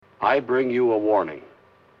I bring you a warning.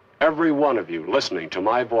 Every one of you listening to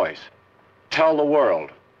my voice, tell the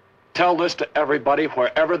world. Tell this to everybody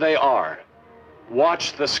wherever they are.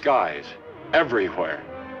 Watch the skies, everywhere.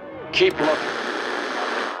 Keep looking.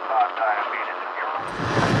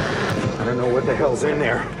 I don't know what the hell's in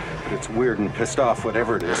there, but it's weird and pissed off,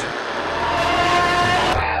 whatever it is.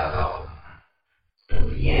 Welcome to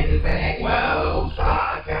the Infinite Worlds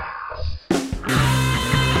Podcast.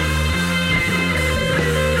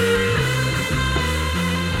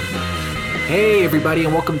 Hey, everybody,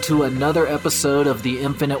 and welcome to another episode of the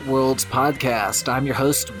Infinite Worlds Podcast. I'm your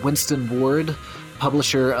host, Winston Ward,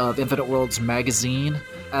 publisher of Infinite Worlds magazine.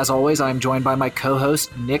 As always, I'm joined by my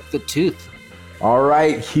co-host, Nick the Tooth. All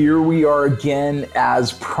right, here we are again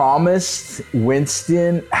as promised.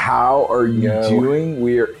 Winston, how are you doing?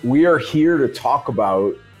 We are here to talk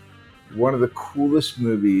about one of the coolest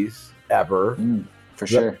movies ever. For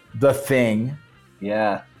sure. The Thing.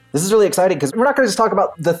 Yeah. This is really exciting because we're not going to just talk about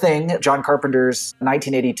The Thing, John Carpenter's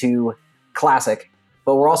 1982 classic,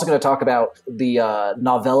 but we're also going to talk about the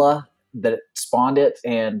novella that spawned it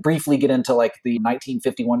and briefly get into like the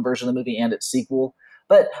 1951 version of the movie and its sequel.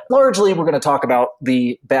 But largely, we're going to talk about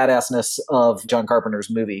the badassness of John Carpenter's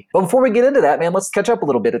movie. But before we get into that, man, let's catch up a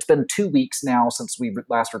little bit. It's been 2 weeks now since we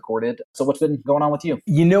last recorded. So what's been going on with you?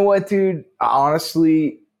 You know what, dude?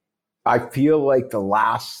 Honestly, I feel like the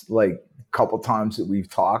last couple times that we've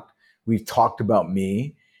talked about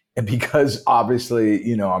me. And because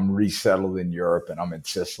obviously, I'm resettled in Europe and I'm in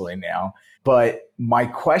Sicily now. But my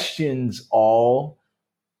questions all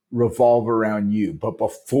revolve around you. But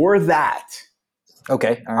before that,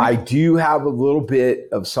 okay, all right. I do have a little bit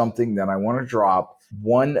of something that I want to drop.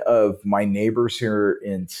 One of my neighbors here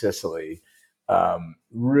in Sicily,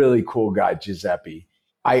 really cool guy, Giuseppe.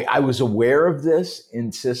 I was aware of this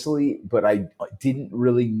in Sicily, but I didn't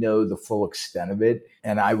really know the full extent of it.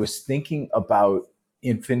 And I was thinking about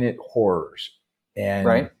Infinite Horrors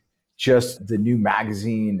and just the new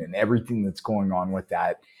magazine and everything that's going on with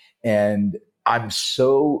that. And I'm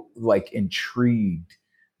so intrigued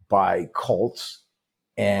by cults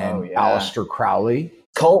and Aleister Crowley.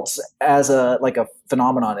 Cults as a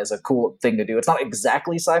phenomenon is a cool thing to do. It's not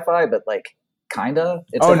exactly sci-fi, but kinda.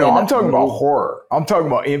 I'm talking about horror. I'm talking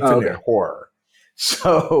about infinite horror.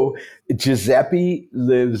 So Giuseppe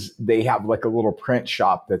they have a little print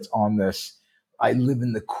shop that's on this. I live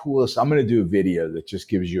in the coolest. I'm going to do a video that just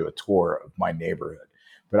gives you a tour of my neighborhood.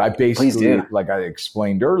 But I basically, like I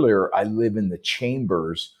explained earlier, I live in the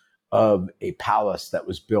chambers of a palace that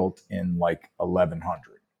was built in 1100.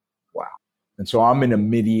 Wow. And so I'm in a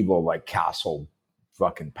medieval castle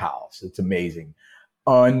fucking palace. It's amazing.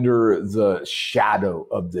 Under the shadow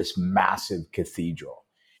of this massive cathedral.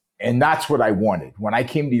 And that's what I wanted. When I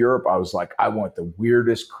came to Europe, I was like, I want the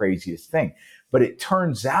weirdest, craziest thing. But it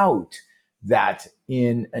turns out that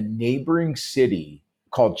in a neighboring city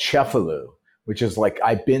called Cefalù, which is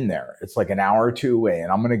I've been there. It's an hour or two away.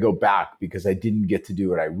 And I'm going to go back because I didn't get to do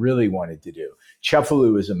what I really wanted to do.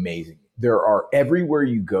 Cefalù is amazing. There are everywhere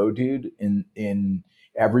you go, dude, in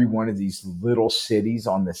every one of these little cities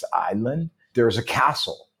on this island, there's a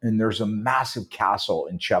castle, and there's a massive castle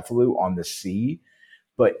in Cefalù on the sea.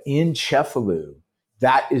 But in Cefalù,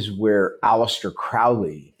 that is where Aleister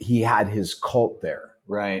Crowley, he had his cult there.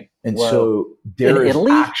 Right. And so there is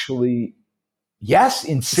Italy? actually, yes,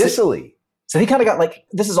 in Sicily. So he kind of got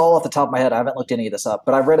this is all off the top of my head. I haven't looked any of this up,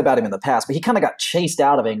 but I've read about him in the past. But he kind of got chased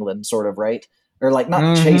out of England, sort of, right? Or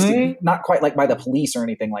not chased, not quite by the police or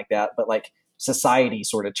anything like that, but society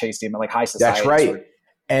sort of chased him, high society. That's right. Sort of.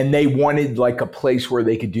 And they wanted a place where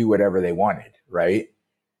they could do whatever they wanted, right?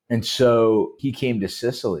 And so he came to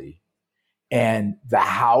Sicily, and the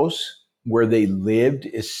house where they lived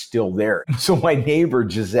is still there. So my neighbor,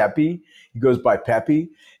 Giuseppe, he goes by Pepe.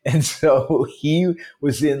 And so he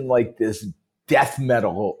was in this death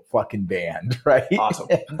metal fucking band, right? Awesome.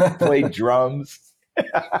 Played drums.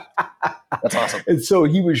 That's awesome. And so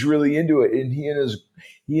he was really into it. And he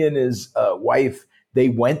and his wife, they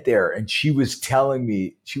went there, and she was telling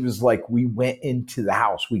me, she was like, we went into the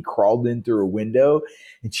house, we crawled in through a window,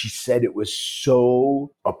 and she said it was so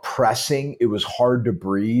oppressing. It was hard to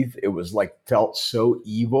breathe. It was felt so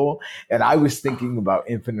evil. And I was thinking about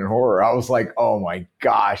Infinite Horror. I was like, oh my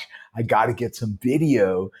gosh, I got to get some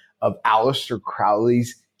video of Aleister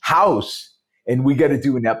Crowley's house. And we got to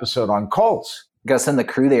do an episode on cults. Got to send the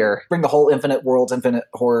crew there. Bring the whole Infinite Worlds, Infinite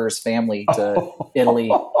Horrors family to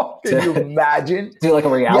Italy. Can you imagine? Do a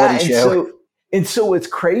reality show. And so what's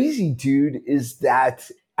crazy, dude, is that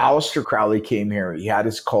Aleister Crowley came here. He had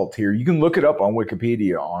his cult here. You can look it up on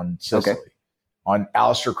Wikipedia on Sicily, on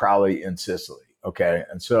Aleister Crowley in Sicily. Okay.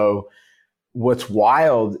 And so what's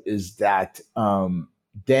wild is that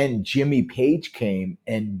then Jimmy Page came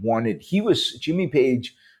and Jimmy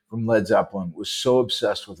Page from Led Zeppelin was so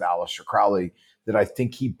obsessed with Aleister Crowley that I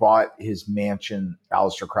think he bought his mansion,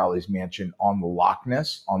 Aleister Crowley's mansion, on the Loch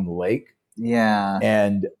Ness, on the lake. Yeah.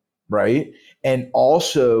 And right. And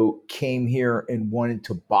also came here and wanted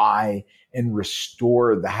to buy and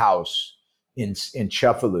restore the house in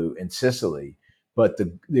Cefalù in Sicily, but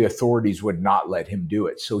the authorities would not let him do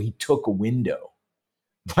it. So he took a window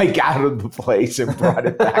like out of the place and brought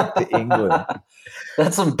it back to England.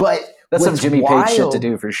 That's some Jimmy Page shit to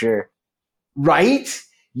do for sure. Right?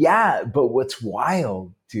 Yeah. But what's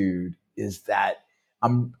wild, dude, is that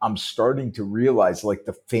I'm starting to realize like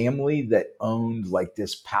the family that owned like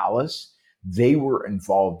this palace, they were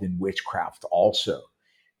involved in witchcraft also.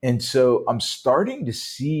 And so I'm starting to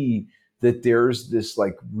see that there's this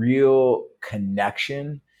like real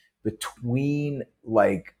connection between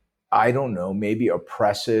like, I don't know, maybe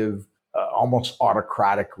oppressive, almost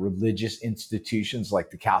autocratic religious institutions like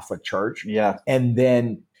the Catholic Church. Yeah. And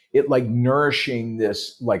then it like nourishing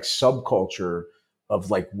this like subculture of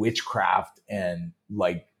like witchcraft and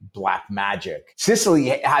like black magic. Sicily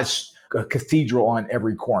has a cathedral on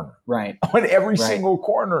every corner. Right. On every single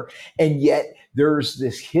corner. And yet there's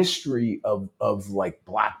this history of like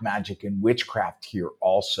black magic and witchcraft here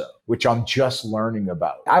also, which I'm just learning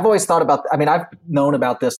about. I've always thought about, I've known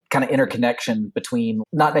about this kind of interconnection between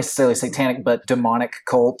not necessarily satanic, but demonic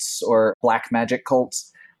cults or black magic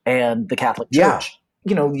cults and the Catholic Church. Yeah.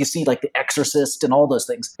 You know, you see like The Exorcist and all those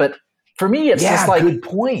things. But for me, it's just like, good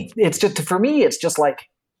point. It's just like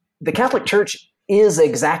the Catholic Church is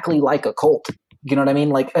exactly like a cult. You know what I mean?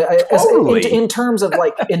 Like totally. in terms of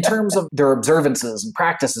their observances and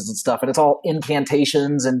practices and stuff. And it's all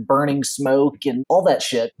incantations and burning smoke and all that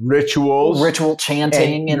shit. Ritual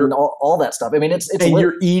chanting and all that stuff. I mean, it's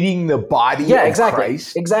you're eating the body of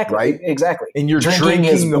Christ. Exactly. Right? Exactly. And you're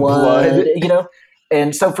drinking the blood. You know?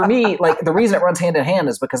 And so for me, like the reason it runs hand in hand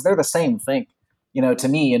is because they're the same thing, you know, to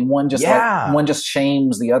me. And one just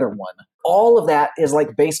shames the other one. All of that is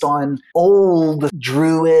like based on old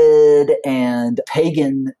Druid and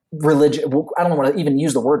pagan religion. Well, I don't want to even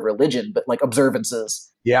use the word religion, but like observances.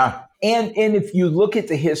 Yeah. And if you look at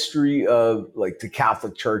the history of like the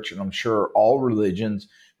Catholic Church, and I'm sure all religions,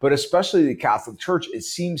 but especially the Catholic Church, it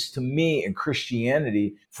seems to me in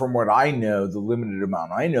Christianity, from what I know, the limited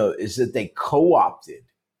amount I know, is that they co-opted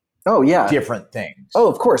different things. Oh,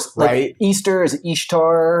 of course. Right. Like Easter is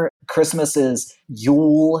Ishtar. Christmas is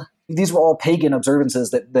Yule. These were all pagan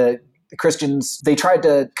observances that the Christians, they tried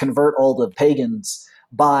to convert all the pagans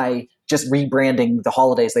by just rebranding the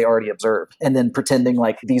holidays they already observed and then pretending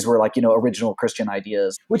like these were like, you know, original Christian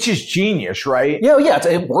ideas. Which is genius, right? Yeah,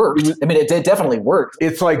 it worked. I mean, it definitely worked.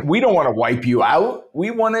 It's like, we don't want to wipe you out.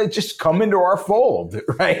 We want to just come into our fold,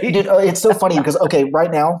 right? Dude, it's so funny because, okay,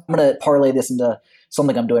 right now, I'm going to parlay this into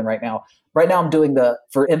something I'm doing right now. Right now, I'm doing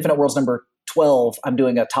for Infinite Worlds number 12, I'm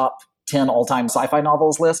doing a top 10 all-time sci-fi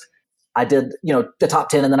novels list. I did, you know, the top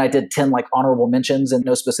 10, and then I did 10 like honorable mentions in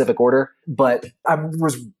no specific order. But I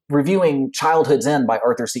was reviewing Childhood's End by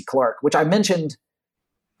Arthur C. Clarke, which I mentioned,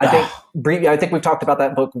 I think we've talked about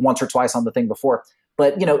that book once or twice on the thing before.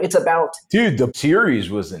 But, you know, it's about... Dude, the series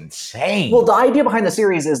was insane. Well, the idea behind the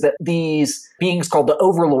series is that these beings called the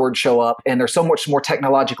Overlord show up, and they're so much more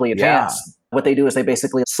technologically advanced. Yeah. What they do is they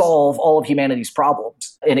basically solve all of humanity's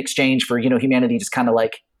problems in exchange for, you know, humanity just kind of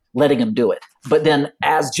like letting them do it. But then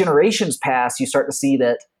as generations pass, you start to see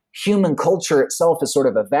that human culture itself is sort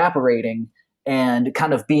of evaporating and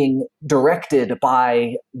kind of being directed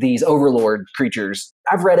by these overlord creatures.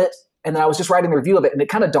 I've read it, and then I was just writing a review of it, and it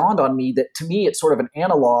kind of dawned on me that to me, it's sort of an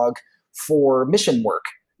analog for mission work.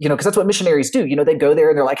 You know, because that's what missionaries do. You know, they go there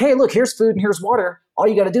and they're like, hey, look, here's food and here's water. All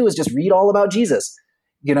you got to do is just read all about Jesus.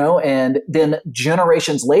 You know, and then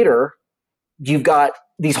generations later, you've got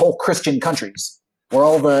these whole Christian countries where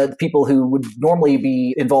all the people who would normally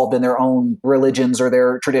be involved in their own religions or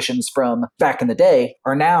their traditions from back in the day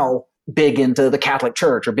are now big into the Catholic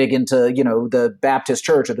Church or big into, you know, the Baptist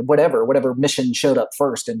Church or whatever mission showed up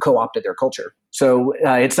first and co-opted their culture. So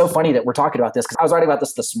it's so funny that we're talking about this because I was writing about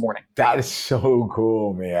this morning. That is so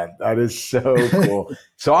cool, man. That is so cool.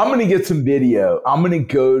 So I'm going to get some video. I'm going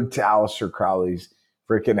to go to Aleister Crowley's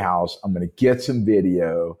freaking house. I'm going to get some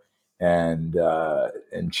video and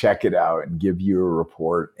check it out and give you a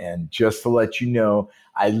report. And just to let you know,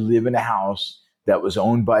 I live in a house that was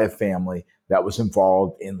owned by a family that was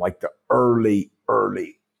involved in like the early,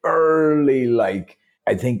 like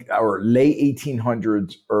I think our late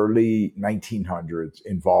 1800s, early 1900s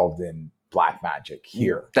involved in black magic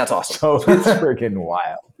here. That's awesome. So it's freaking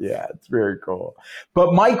wild. Yeah, it's very cool.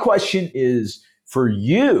 But my question is for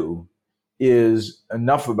you is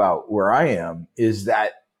enough about where I am is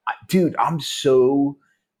that, dude, I'm so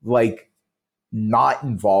like not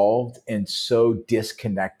involved and so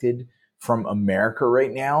disconnected from America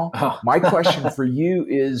right now. Oh. My question for you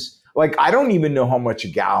is like, I don't even know how much a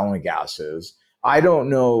gallon of gas is. I don't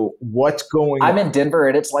know what's going on. I'm in Denver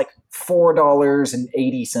and it's like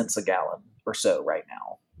 $4.80 a gallon or so right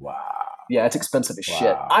now. Wow. Yeah, it's expensive as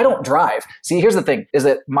shit. I don't drive. See, here's the thing is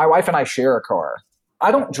that my wife and I share a car. I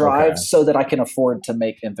don't drive so that I can afford to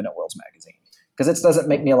make Infinite Worlds magazine because it doesn't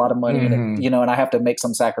make me a lot of money, and and I have to make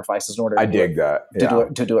some sacrifices in order to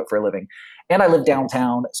do it for a living. And I live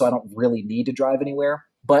downtown, so I don't really need to drive anywhere.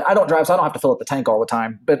 But I don't drive, so I don't have to fill up the tank all the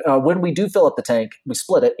time. But when we do fill up the tank, we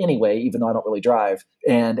split it anyway, even though I don't really drive.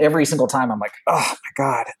 And every single time I'm like, oh my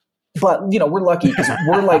God. But, we're lucky because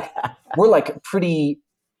we're like pretty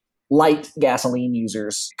light gasoline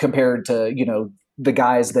users compared to, the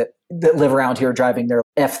guys that live around here driving their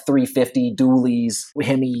F-350 dualies,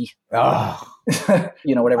 Hemi, whatever they've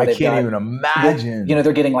got. I can't even imagine.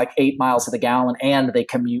 They're getting like 8 miles to the gallon and they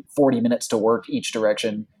commute 40 minutes to work each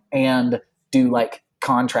direction and do like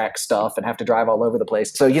contract stuff and have to drive all over the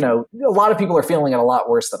place. So, a lot of people are feeling it a lot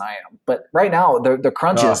worse than I am. But right now, the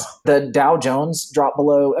crunch is the Dow Jones dropped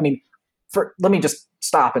below. I mean, let me just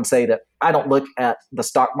stop and say that I don't look at the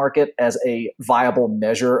stock market as a viable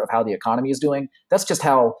measure of how the economy is doing. That's just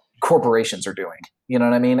how corporations are doing. You know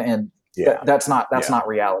what I mean? And that's not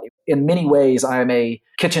reality. In many ways, I'm a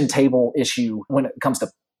kitchen table issue when it comes to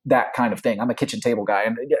that kind of thing. I'm a kitchen table guy,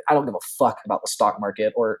 and I don't give a fuck about the stock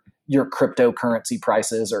market or your cryptocurrency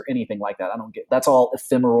prices or anything like that. That's all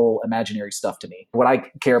ephemeral, imaginary stuff to me. What I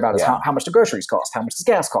care about is how much do groceries cost, how much does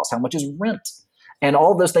gas cost, how much is rent. And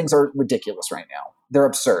all of those things are ridiculous right now. They're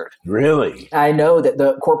absurd. Really? I know that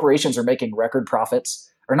the corporations are making record profits,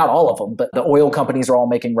 or not all of them, but the oil companies are all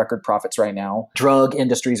making record profits right now. Drug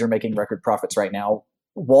industries are making record profits right now.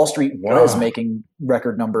 Wall Street was making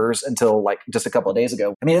record numbers until like just a couple of days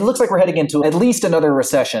ago. I mean, it looks like we're heading into at least another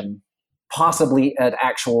recession, possibly an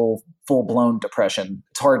actual full-blown depression.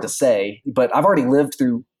 It's hard to say, but I've already lived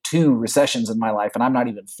through 2 recessions in my life, and I'm not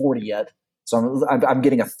even 40 yet. So I'm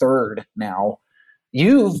getting a third now.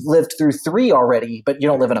 You've lived through 3 already, but you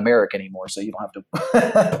don't live in America anymore, so you don't have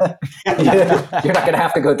to. You're not going to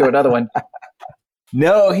have to go through another one.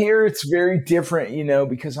 No, here it's very different,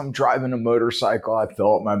 because I'm driving a motorcycle. I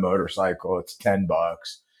fill up my motorcycle. It's $10.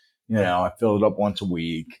 I fill it up once a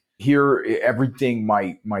week. Here, everything,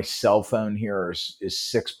 my cell phone here is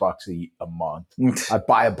 $6 a month. I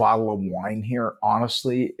buy a bottle of wine here.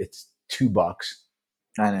 Honestly, it's $2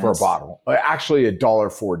 for a bottle. Actually,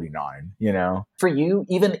 $1.49, For you,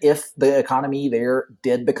 even if the economy there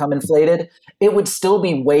did become inflated, it would still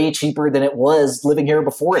be way cheaper than it was living here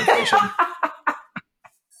before inflation.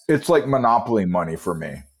 It's like monopoly money for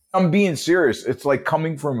me. I'm being serious. It's like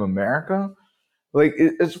coming from America. Like,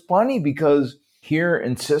 it's funny because here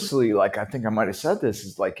in Sicily, like, I think I might have said this,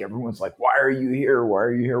 is like, everyone's like, why are you here? Why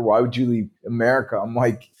are you here? Why would you leave America? I'm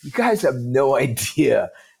like, you guys have no idea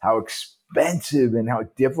how expensive and how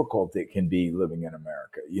difficult it can be living in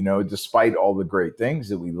America, despite all the great things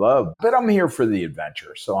that we love. But I'm here for the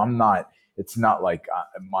adventure. So it's not like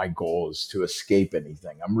my goal is to escape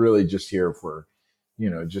anything. I'm really just here for,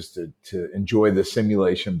 just to enjoy the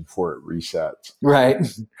simulation before it resets. Right.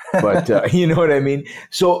 But you know what I mean?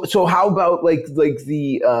 So how about like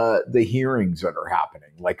the hearings that are happening?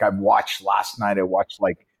 Like last night, I watched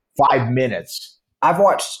like 5 minutes. I've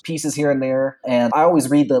watched pieces here and there, and I always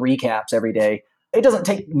read the recaps every day. It doesn't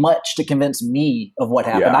take much to convince me of what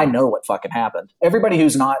happened. Yeah. I know what fucking happened. Everybody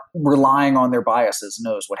who's not relying on their biases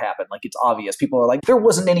knows what happened. Like, it's obvious. People are like, there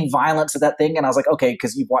wasn't any violence at that thing. And I was like, okay,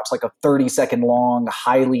 because you've watched like a 30-second long,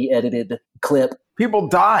 highly edited clip. People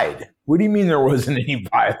died. What do you mean there wasn't any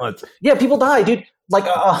violence? Yeah, people died, dude. Like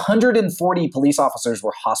 140 police officers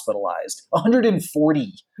were hospitalized.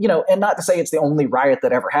 140. And not to say it's the only riot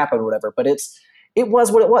that ever happened or whatever, but it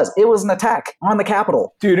was what it was. It was an attack on the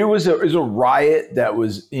Capitol. Dude, it was a riot that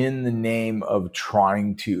was in the name of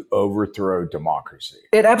trying to overthrow democracy.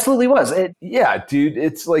 It absolutely was. Yeah, dude,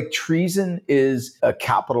 it's like treason is a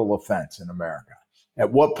capital offense in America.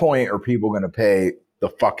 At what point are people going to pay the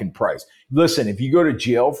fucking price? Listen, if you go to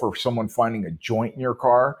jail for someone finding a joint in your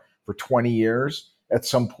car for 20 years at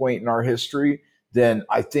some point in our history, then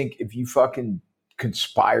I think if you fucking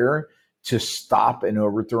conspire to stop and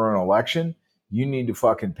overthrow an election, you need to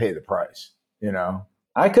fucking pay the price,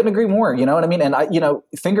 I couldn't agree more, you know what I mean? And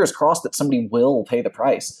fingers crossed that somebody will pay the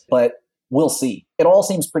price. But We'll see. It all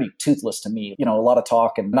seems pretty toothless to me. A lot of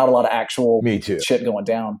talk and not a lot of actual Me too. shit going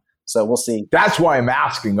down. So we'll see. That's why I'm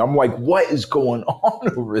asking. I'm like, what is going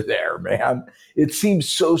on over there, man? It seems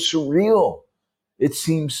so surreal. It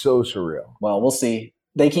seems so surreal. Well, we'll see.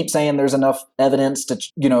 They keep saying there's enough evidence to,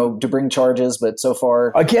 to bring charges, but so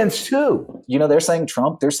far... Against who? They're saying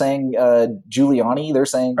Trump. They're saying Giuliani. They're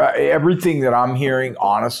saying... Everything that I'm hearing,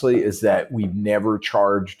 honestly, is that we've never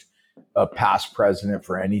charged a past president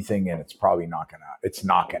for anything, and it's probably not going to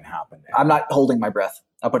happen. I'm not holding my breath.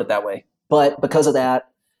 I'll put it that way. But because of that,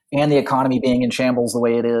 and the economy being in shambles the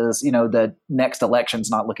way it is, the next election's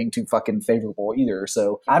not looking too fucking favorable either.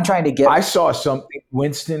 So I'm trying to get... I saw something,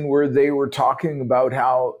 Winston, where they were talking about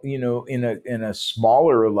how, in a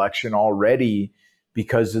smaller election already,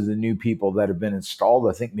 because of the new people that have been installed,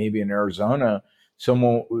 I think maybe in Arizona,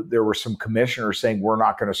 there were some commissioners saying, we're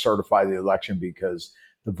not going to certify the election because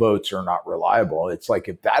the votes are not reliable. It's like,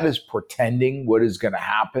 if that is pretending what is going to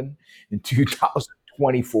happen in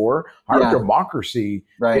 2024, our democracy,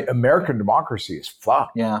 right. American democracy is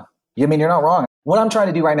fucked. Yeah. You're not wrong. What I'm trying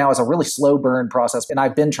to do right now is a really slow burn process, and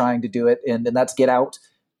I've been trying to do it, and that's get out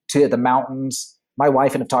to the mountains. My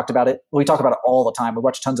wife and have talked about it. We talk about it all the time. We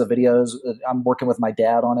watch tons of videos. I'm working with my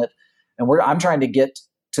dad on it, and I'm trying to get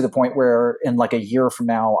to the point where in like a year from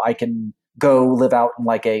now, I can go live out in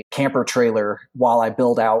like a camper trailer while I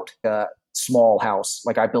build out a small house.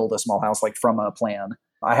 Like I build a small house like from a plan.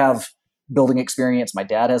 I have building experience. My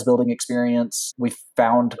dad has building experience. We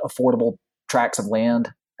found affordable tracts of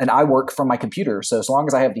land, and I work from my computer. So as long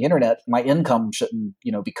as I have the internet, my income shouldn't,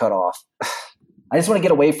 be cut off. I just want to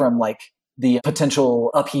get away from like the potential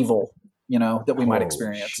upheaval, that we might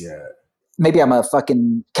experience. Shit. Maybe I'm a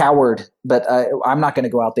fucking coward, but I'm not going to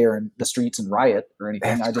go out there in the streets and riot or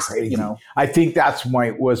anything. That's I just, crazy. I think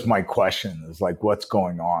was my question, is like, what's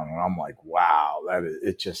going on? And I'm like, wow,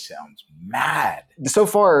 it just sounds mad. So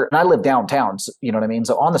far, and I live downtown, so, you know what I mean?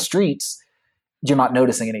 So on the streets, you're not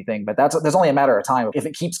noticing anything, but there's only a matter of time. If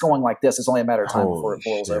it keeps going like this, it's only a matter of time before it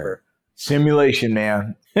boils over. Simulation,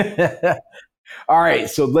 man. All right,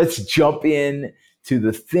 so let's jump in to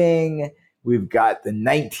the thing. We've got the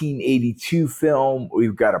 1982 film.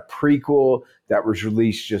 We've got a prequel that was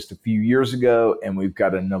released just a few years ago, and we've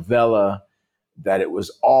got a novella that it was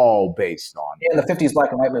all based on. Yeah, the 50s black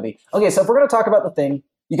and white movie. Okay, so if we're going to talk about the thing,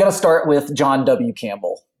 you got to start with John W.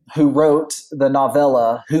 Campbell, who wrote the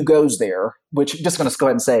novella Who Goes There, which I'm just going to go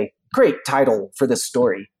ahead and say, great title for this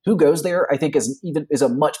story. Who Goes There, I think, is a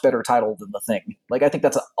much better title than The Thing. Like, I think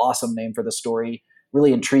that's an awesome name for the story.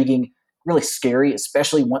 Really intriguing, really scary,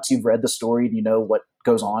 especially once you've read the story and you know what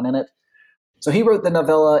goes on in it. So he wrote the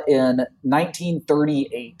novella in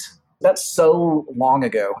 1938. That's so long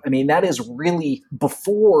ago. I mean, that is really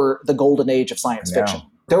before the golden age of science fiction.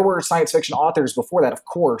 There were science fiction authors before that, of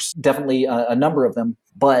course, definitely a number of them,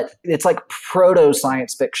 but it's like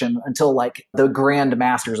proto-science fiction until like the grand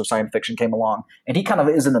masters of science fiction came along. And he kind of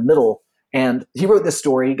is in the middle. And he wrote this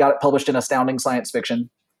story, got it published in Astounding Science Fiction.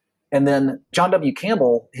 And then John W.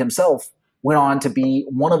 Campbell himself went on to be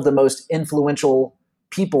one of the most influential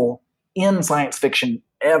people in science fiction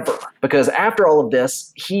ever. Because after all of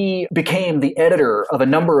this, he became the editor of a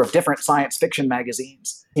number of different science fiction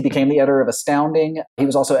magazines. He became the editor of Astounding. He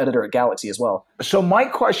was also editor at Galaxy as well. So my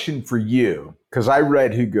question for you, because I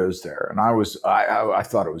read Who Goes There, and I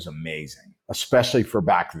thought it was amazing, especially for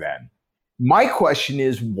back then. My question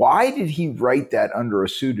is, why did he write that under a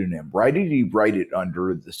pseudonym? Why did he write it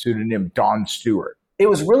under the pseudonym Don Stewart? It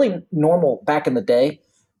was really normal back in the day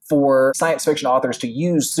for science fiction authors to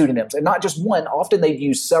use pseudonyms, and not just one. Often they'd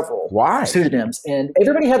use several pseudonyms, and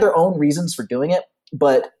everybody had their own reasons for doing it.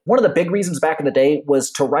 But one of the big reasons back in the day was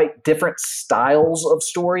to write different styles of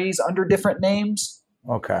stories under different names.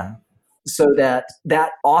 Okay. So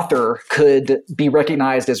that author could be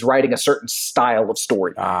recognized as writing a certain style of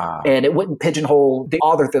story. And it wouldn't pigeonhole the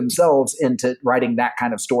author themselves into writing that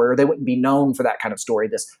kind of story, or they wouldn't be known for that kind of story.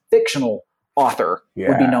 This fictional author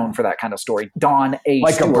would be known for that kind of story. Don A.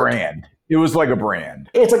 Like Stewart. a brand. It was like a brand.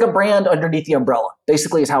 It's like a brand underneath the umbrella,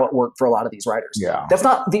 basically, is how it worked for a lot of these writers. Yeah. That's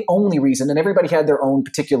not the only reason, and everybody had their own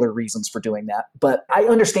particular reasons for doing that. But I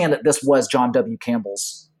understand that this was John W.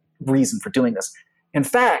 Campbell's reason for doing this. In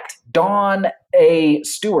fact, Don A.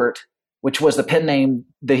 Stewart, which was the pen name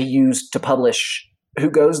that he used to publish Who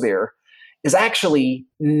Goes There, is actually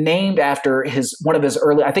named after one of his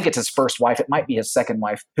early, I think it's his first wife, it might be his second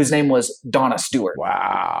wife, whose name was Donna Stewart.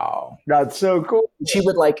 Wow. That's so cool. She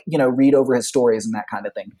would read over his stories and that kind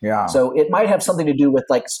of thing. Yeah. So it might have something to do with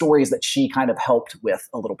like stories that she kind of helped with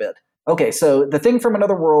a little bit. Okay, so The Thing from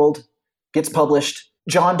Another World gets published.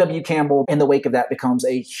 John W. Campbell, in the wake of that, becomes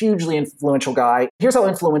a hugely influential guy. Here's how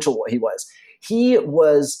influential he was. He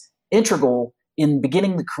was integral in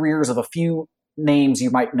beginning the careers of a few names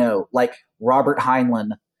you might know, like Robert Heinlein,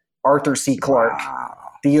 Arthur C. Clarke,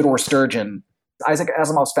 Theodore Sturgeon, Isaac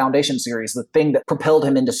Asimov's Foundation series, the thing that propelled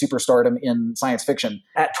him into superstardom in science fiction.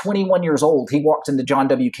 At 21 years old, he walked into John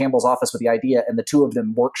W. Campbell's office with the idea, and the two of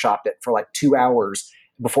them workshopped it for like 2 hours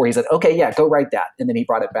before he said, okay, yeah, go write that. And then he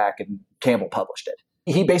brought it back and Campbell published it.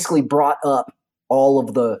 He basically brought up all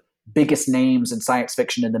of the biggest names in science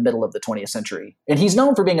fiction in the middle of the 20th century. And he's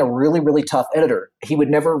known for being a really, really tough editor. He would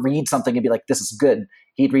never read something and be like, this is good.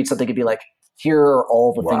 He'd read something and be like, here are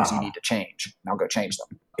all the things you need to change. Now go change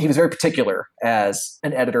them. He was very particular as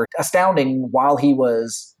an editor. Astounding, while he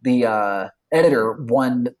was the editor,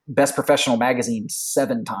 won Best Professional Magazine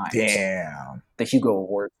 7 times. Damn. The Hugo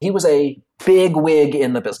Award. He was a big wig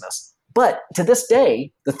in the business. But to this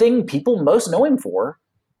day, the thing people most know him for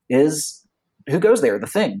is Who Goes There, The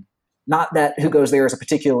Thing. Not that Who Goes There is a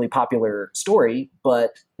particularly popular story,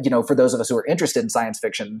 but, for those of us who are interested in science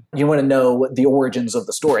fiction, you want to know the origins of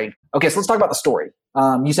the story. Okay, so let's talk about the story.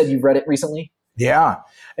 You said you've read it recently? Yeah.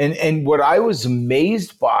 And what I was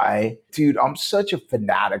amazed by, dude, I'm such a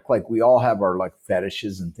fanatic. Like, we all have our like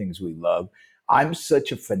fetishes and things we love. I'm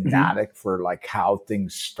such a fanatic for like how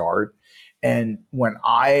things start. And when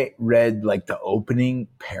I read like the opening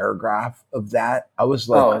paragraph of that, I was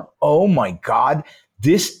like, oh my God,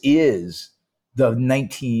 this is the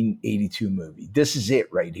 1982 movie. This is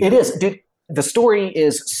it right here. It is. Dude, the story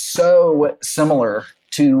is so similar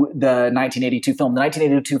to the 1982 film. The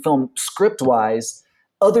 1982 film, script-wise,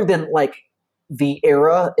 other than like the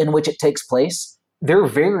era in which it takes place, they're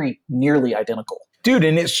very nearly identical. Dude,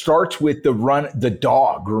 and it starts with the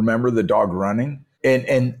dog. Remember the dog running?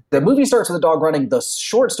 And the movie starts with the dog running. The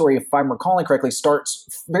short story, if I'm recalling correctly, starts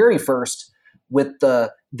very first with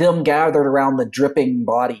them gathered around the dripping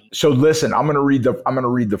body. So listen, I'm going to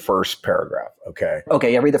read the first paragraph, okay?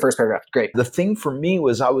 Okay, yeah, read the first paragraph. Great. The thing for me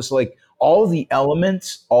was I was like, all the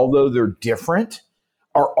elements, although they're different,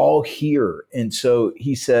 are all here. And so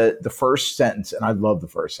he said the first sentence, and I love the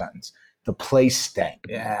first sentence, the place stank.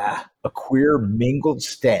 Yeah. A queer mingled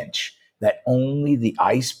stench that only the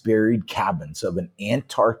ice-buried cabins of an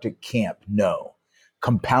Antarctic camp know,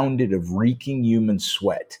 compounded of reeking human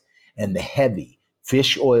sweat and the heavy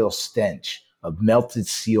fish oil stench of melted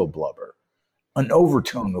seal blubber. An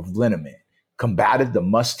overtone of liniment combated the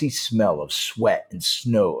musty smell of sweat and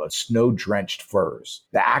snow of snow-drenched furs,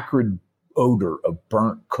 the acrid odor of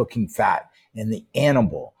burnt cooking fat, and the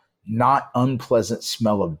animal, not unpleasant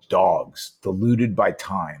smell of dogs, diluted by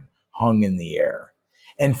time, hung in the air.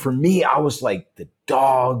 And for me, I was like, the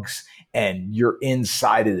dogs, and you're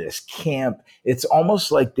inside of this camp. It's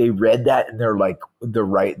almost like they read that and they're like, the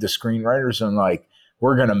screenwriters are like,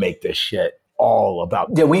 we're going to make this shit all about.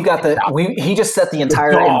 Yeah, he just set the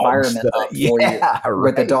entire environment up for you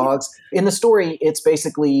with the dogs. In the story, it's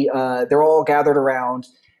basically, they're all gathered around.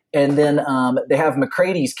 And then they have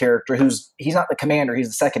McCrady's character, he's not the commander, he's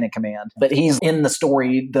the second in command. But he's, in the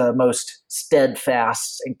story, the most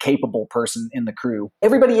steadfast and capable person in the crew.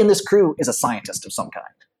 Everybody in this crew is a scientist of some kind.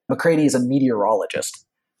 McCrady is a meteorologist.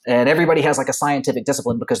 And everybody has like a scientific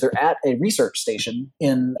discipline because they're at a research station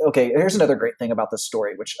here's another great thing about this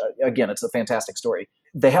story, which, again, it's a fantastic story.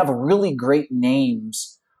 They have really great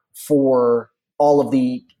names for all of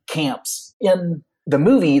the camps. In the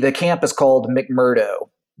movie, the camp is called McMurdo,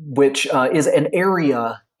 which is an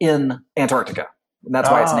area in Antarctica. That's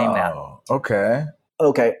why it's named that. Okay.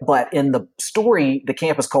 Okay, but in the story, the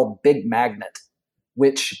camp is called Big Magnet,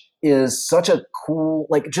 which is such a cool,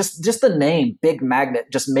 like just the name Big Magnet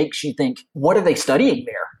just makes you think, what are they studying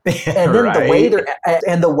there? And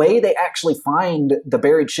then the way they actually find the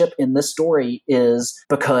buried ship in this story is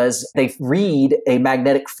because they read a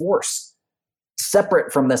magnetic force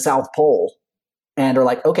separate from the South Pole. And are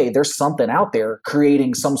like, okay, there's something out there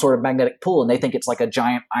creating some sort of magnetic pull, and they think it's like a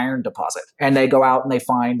giant iron deposit. And they go out and they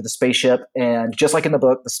find the spaceship, and just like in the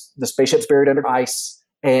book, the spaceship's buried under ice,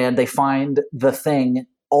 and they find the thing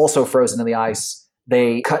also frozen in the ice.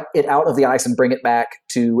 They cut it out of the ice and bring it back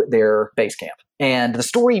to their base camp. And the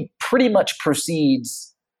story pretty much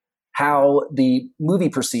proceeds how the movie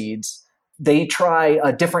proceeds. They try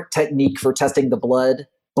a different technique for testing the blood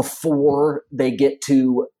before they get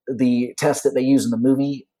to the test that they use in the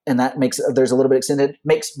movie, and that there's a little bit extended.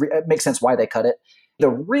 Makes sense why they cut it. The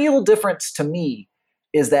real difference to me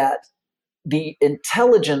is that the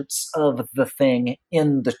intelligence of the thing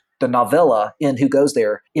in the novella in Who Goes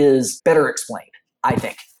There is better explained, I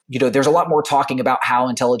think. There's a lot more talking about how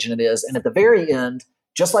intelligent it is, and at the very end,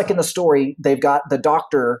 just like in the story, they've got the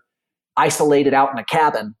doctor isolated out in a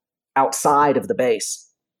cabin outside of the base.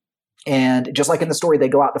 And just like in the story, they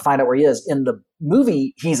go out to find out where he is. In the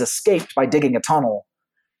movie, he's escaped by digging a tunnel,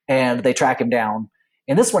 and they track him down.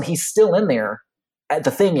 In this one, he's still in there. The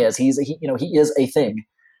thing is, he is a thing,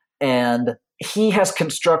 and he has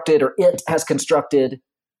constructed, or it has constructed,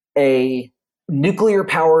 a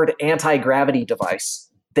nuclear-powered anti-gravity device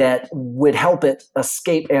that would help it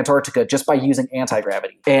escape Antarctica just by using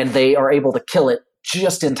anti-gravity. And they are able to kill it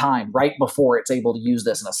just in time, right before it's able to use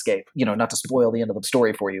this and escape. Not to spoil the end of the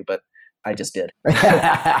story for you, but I just did.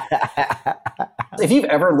 If you've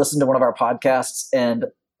ever listened to one of our podcasts and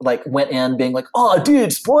like went in being like, "Oh,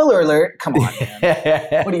 dude, spoiler alert!" Come on,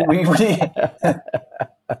 man. What do you?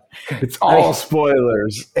 It's all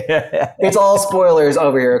spoilers. It's all spoilers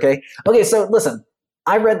over here. Okay. So listen,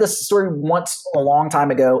 I read this story once a long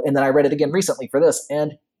time ago, and then I read it again recently for this,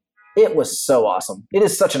 and it was so awesome. It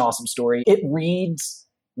is such an awesome story. It reads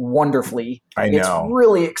wonderfully. I know. It's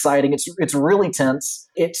really exciting. It's really tense.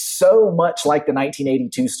 It's so much like the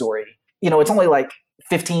 1982 story. It's only like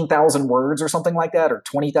 15,000 words or something like that, or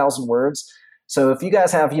 20,000 words. So if you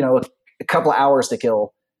guys have, a couple of hours to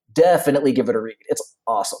kill, definitely give it a read. It's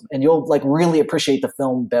awesome. And you'll like really appreciate the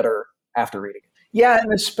film better after reading it. Yeah,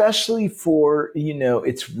 and especially for,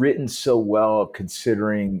 it's written so well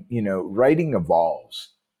considering, writing evolves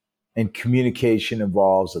and communication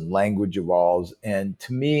evolves and language evolves. And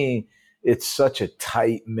to me, it's such a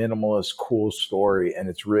tight, minimalist, cool story. And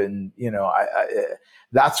it's written,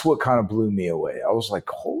 that's what kind of blew me away. I was like,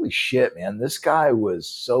 holy shit, man, this guy was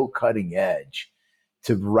so cutting edge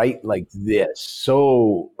to write like this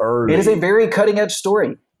so early. It is a very cutting edge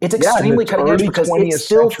story. It's extremely cutting edge because it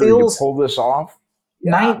still feels to pull this off.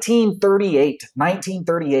 1938. And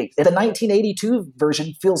the 1982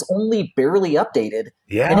 version feels only barely updated.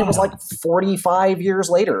 Yeah. And it was like 45 years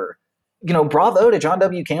later. Bravo to John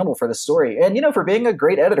W. Campbell for the story. And, for being a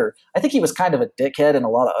great editor. I think he was kind of a dickhead in a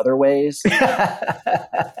lot of other ways.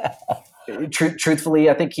 Truthfully,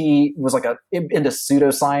 I think he was like into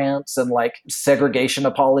pseudoscience and like segregation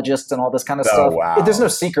apologist and all this kind of stuff. Wow. There's no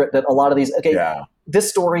secret that a lot of these, this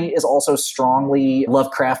story is also strongly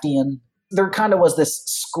Lovecraftian. There kind of was this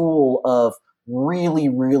school of really,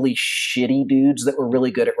 really shitty dudes that were really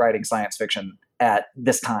good at writing science fiction at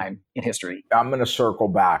this time in history. I'm going to circle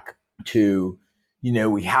back to,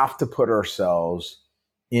 we have to put ourselves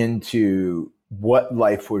into what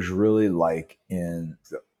life was really like in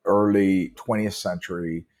the early 20th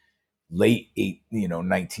century, late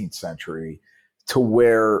 19th century, to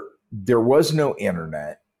where there was no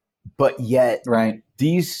internet, but yet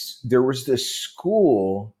there was this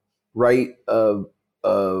school, right, of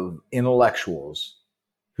intellectuals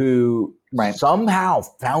who somehow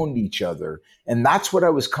found each other. And that's what I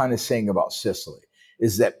was kind of saying about Sicily,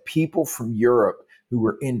 is that people from Europe who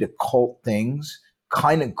were into cult things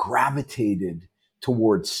kind of gravitated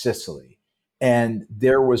towards Sicily. And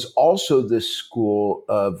there was also this school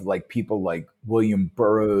of like people like William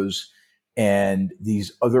Burroughs and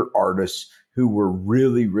these other artists who were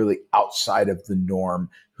really, really outside of the norm,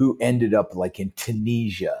 who ended up like in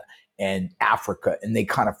Tunisia and Africa, and they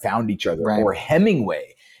kind of found each other. Or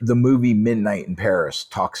Hemingway, the movie Midnight in Paris,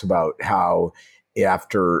 talks about how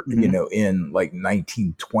after, in like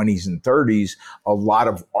 1920s and 30s, a lot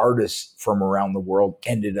of artists from around the world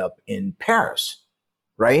ended up in Paris.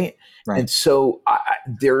 Right. And so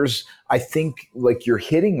I think like you're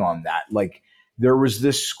hitting on that. Like there was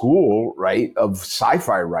this school, right, of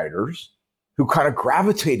sci-fi writers who kind of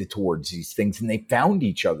gravitated towards these things and they found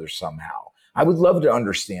each other somehow. I would love to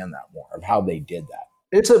understand that more of how they did that.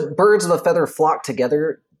 It's a birds of a feather flock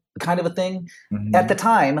together kind of a thing. Mm-hmm. At the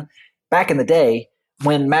time, back in the day,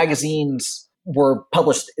 when magazines were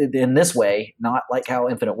published in this way, not like how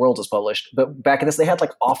Infinite Worlds is published, but back in this, they had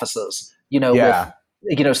like offices,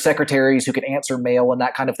 with secretaries who could answer mail and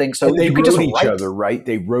that kind of thing. So they wrote each other, right?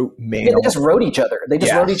 They wrote mail. Yeah, they just wrote each other. They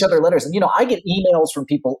just wrote each other letters. And, I get emails from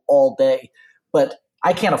people all day, but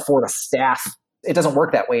I can't afford a staff. It doesn't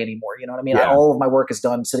work that way anymore. You know what I mean? Yeah. All of my work is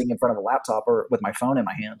done sitting in front of a laptop or with my phone in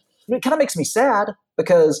my hand. It kind of makes me sad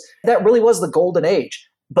because that really was the golden age.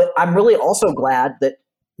 But I'm really also glad that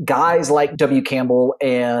guys like W. Campbell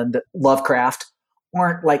and Lovecraft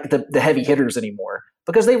aren't like the heavy hitters anymore,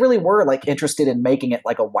 because they really were like interested in making it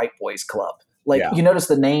like a white boys club. Like you notice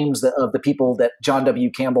the names of the people that John W.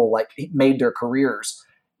 Campbell like made their careers.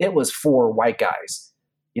 It was for white guys.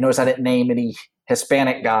 You notice I didn't name any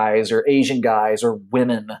Hispanic guys or Asian guys or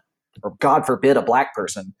women, or God forbid a black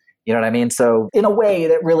person. You know what I mean? So in a way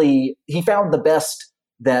that really, he found the best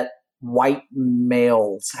that white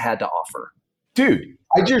males had to offer. Dude,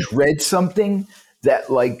 I just read something that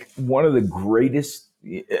like one of the greatest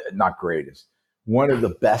not greatest, one of the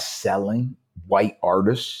best-selling white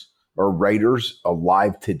artists or writers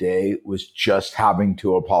alive today was just having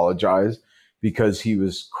to apologize because he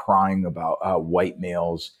was crying about how white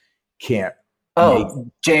males can't.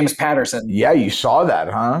 James Patterson. Yeah, you saw that,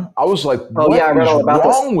 huh? I was like, I read all about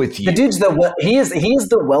wrong this. with you? The dude's he is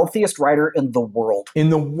the wealthiest writer in the world. In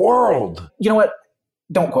the world. You know what?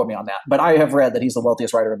 Don't quote me on that, but I have read that he's the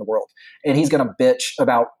wealthiest writer in the world, and he's going to bitch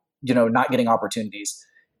about not getting opportunities.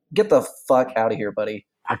 Get the fuck out of here, buddy.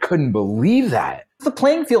 I couldn't believe that. The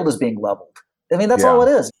playing field is being leveled. I mean, that's all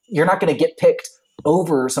it is. You're not going to get picked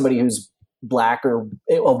over somebody who's black or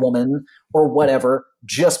a woman or whatever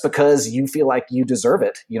just because you feel like you deserve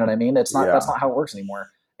it. You know what I mean? That's not how it works anymore.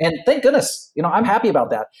 And thank goodness, I'm happy about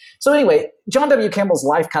that. So anyway, John W. Campbell's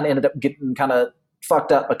life kind of ended up getting kind of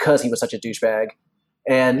fucked up because he was such a douchebag.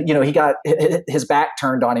 And, he got his back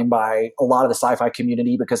turned on him by a lot of the sci-fi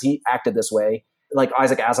community because he acted this way. Like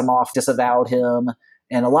Isaac Asimov disavowed him,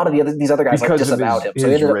 and a lot of these other guys disavowed him. So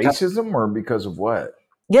his racism, or because of what?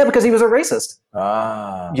 Yeah, because he was a racist.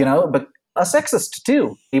 But a sexist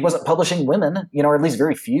too. He wasn't publishing women, or at least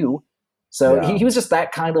very few. So he was just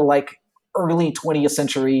that kind of like early 20th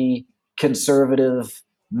century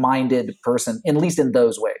conservative-minded person, at least in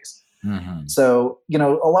those ways. Mm-hmm. So, a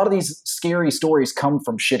lot of these scary stories come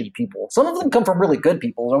from shitty people. Some of them come from really good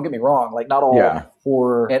people. Don't get me wrong. Like not all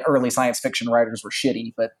horror and early science fiction writers were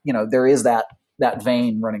shitty, but there is that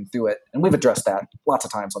vein running through it. And we've addressed that lots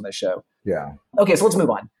of times on this show. Yeah. Okay, so let's move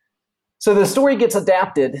on. So the story gets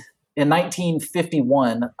adapted in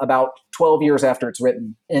 1951, about 12 years after it's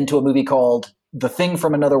written, into a movie called The Thing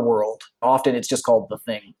from Another World. Often it's just called The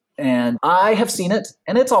Thing. And I have seen it,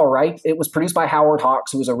 and it's all right. It was produced by Howard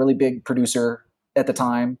Hawks, who was a really big producer at the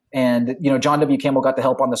time. And, John W. Campbell got the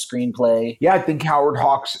help on the screenplay. Yeah, I think Howard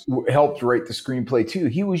Hawks helped write the screenplay, too.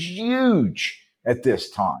 He was huge at this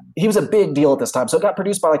time. He was a big deal at this time. So it got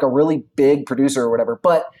produced by like a really big producer or whatever.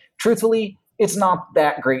 But truthfully, it's not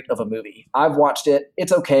that great of a movie. I've watched it.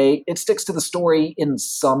 It's okay. It sticks to the story in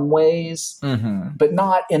some ways, but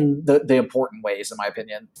not in the important ways, in my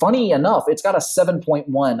opinion. Funny enough, it's got a 7.1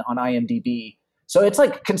 on IMDb. So it's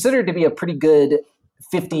like considered to be a pretty good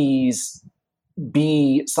 50s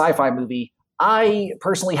B sci-fi movie. I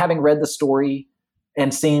personally, having read the story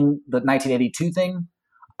and seen the 1982 thing,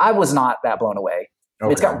 I was not that blown away.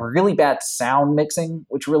 Okay. It's got really bad sound mixing,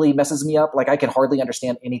 which really messes me up. Like I can hardly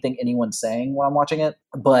understand anything anyone's saying when I'm watching it,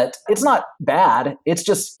 but it's not bad. It's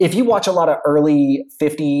just, if you watch a lot of early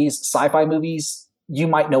 50s sci-fi movies, you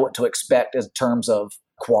might know what to expect in terms of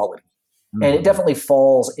quality. Mm-hmm. And it definitely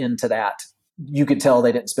falls into that. You could tell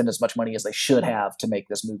they didn't spend as much money as they should have to make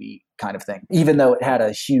this movie kind of thing, even though it had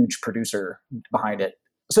a huge producer behind it.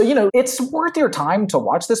 So, it's worth your time to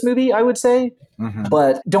watch this movie, I would say,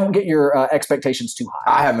 but don't get your expectations too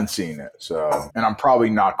high. I haven't seen it, and I'm probably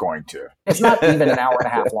not going to. It's not even an hour and a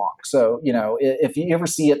half long. So, if you ever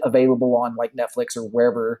see it available on like Netflix or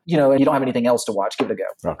wherever, and you don't have anything else to watch, give it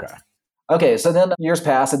a go. Okay. So then years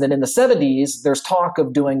pass. And then in the 70s, there's talk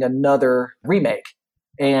of doing another remake.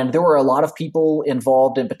 And there were a lot of people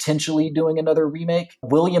involved in potentially doing another remake.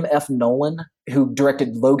 William F. Nolan, who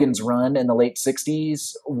directed Logan's Run in the late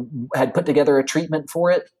 60s, had put together a treatment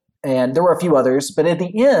for it. And there were a few others. But at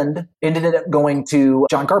the end, it ended up going to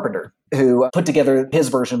John Carpenter, who put together his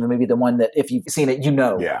version of the movie, the one that if you've seen it,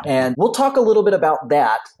 Yeah. And we'll talk a little bit about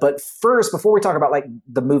that. But first, before we talk about like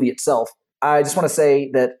the movie itself, I just want to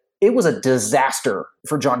say that it was a disaster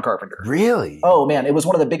for John Carpenter. Really? Oh, man. It was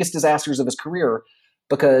one of the biggest disasters of his career.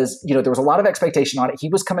 Because, there was a lot of expectation on it. He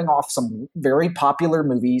was coming off some very popular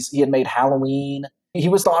movies. He had made Halloween. He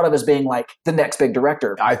was thought of as being like the next big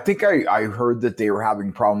director. I think I heard that they were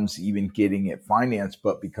having problems even getting it financed,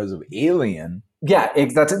 but because of Alien. Yeah,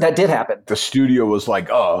 that did happen. The studio was like,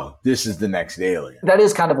 oh, this is the next Alien. That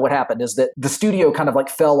is kind of what happened, is that the studio kind of like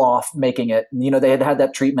fell off making it. They had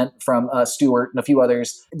that treatment from Stewart and a few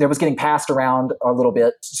others that was getting passed around a little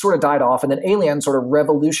bit, sort of died off. And then Alien sort of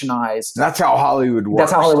revolutionized. That's how Hollywood works.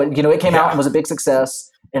 That's how Hollywood, it came out and was a big success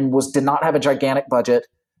and did not have a gigantic budget.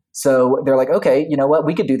 So they're like, okay, you know what?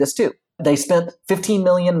 We could do this too. They spent $15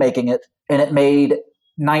 million making it, and it made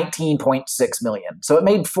 $19.6 million. So it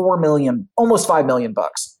made $4 million, almost $5 million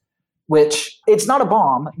bucks, which it's not a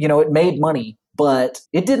bomb. It made money, but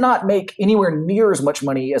it did not make anywhere near as much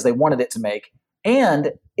money as they wanted it to make.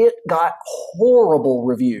 And it got horrible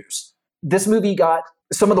reviews. This movie got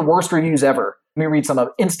some of the worst reviews ever. Let me read some of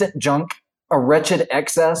it. Instant Junk, A Wretched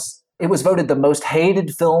Excess. It was voted the most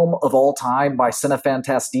hated film of all time by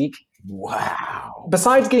Cinefantastique. Wow.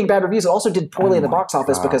 Besides getting bad reviews, it also did poorly in the box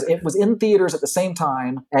office God. because it was in theaters at the same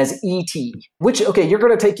time as E.T., which, okay, you're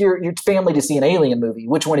going to take your family to see an alien movie.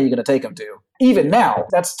 Which one are you going to take them to? Even now,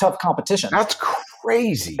 that's tough competition. That's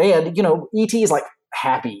crazy. And, E.T. is like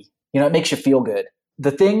happy. It makes you feel good.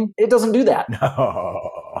 The Thing, it doesn't do that. No.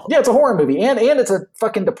 Yeah, it's a horror movie, and it's a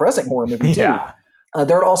fucking depressing horror movie, too. Yeah.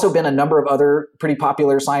 There had also been a number of other pretty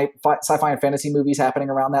popular sci-fi and fantasy movies happening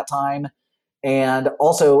around that time. And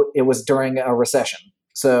also, it was during a recession.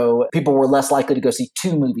 So people were less likely to go see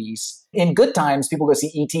two movies. In good times, people go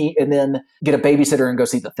see E.T. and then get a babysitter and go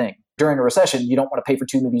see The Thing. During a recession, you don't want to pay for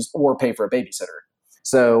two movies or pay for a babysitter.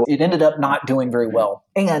 So it ended up not doing very well.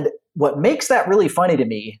 And what makes that really funny to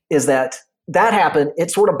me is that happened.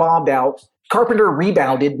 It sort of bombed out. Carpenter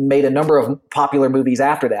rebounded and made a number of popular movies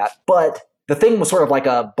after that. But The Thing was sort of like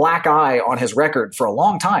a black eye on his record for a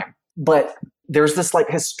long time. But there's this like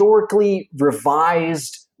historically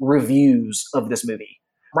revised reviews of this movie.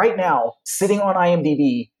 Right now, sitting on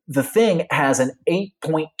IMDb, The Thing has an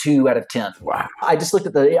 8.2 out of 10. Wow. I just looked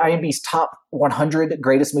at the IMDb's top 100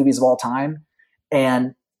 greatest movies of all time,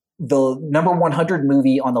 and the number 100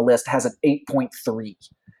 movie on the list has an 8.3,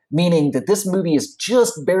 meaning that this movie is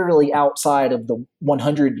just barely outside of the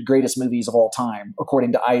 100 greatest movies of all time,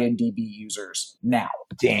 according to IMDb users now.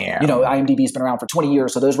 Damn. IMDb's been around for 20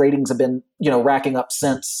 years, so those ratings have been, racking up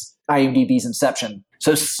since IMDb's inception.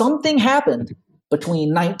 So something happened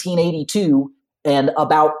between 1982 and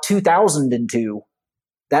about 2002,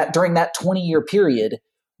 that during that 20-year period,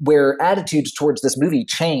 where attitudes towards this movie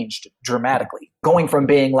changed dramatically, going from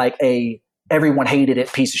being like a everyone hated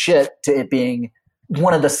it piece of shit to it being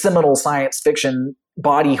one of the seminal science fiction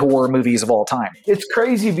body horror movies of all time. It's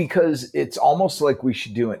crazy because it's almost like we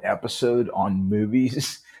should do an episode on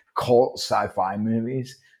movies, cult sci-fi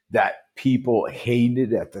movies that people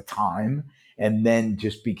hated at the time and then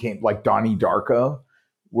just became like Donnie Darko,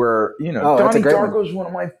 where, Donnie Darko is one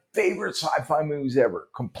of my favorite sci-fi movies ever.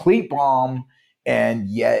 Complete bomb. And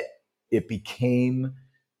yet it became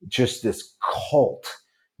just this cult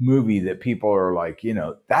movie that people are like,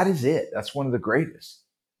 that is it. That's one of the greatest.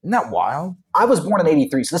 Isn't that wild? I was born in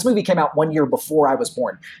 83, so this movie came out 1 year before I was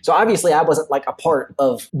born. So obviously I wasn't like a part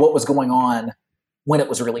of what was going on when it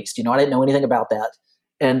was released. I didn't know anything about that.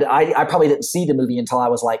 And I probably didn't see the movie until I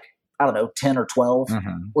was like, I don't know, 10 or 12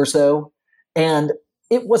 or so. And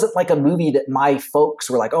it wasn't like a movie that my folks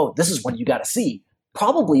were like, oh, this is one you got to see.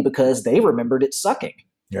 Probably because they remembered it sucking.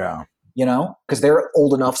 Yeah. Because they're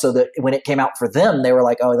old enough so that when it came out for them, they were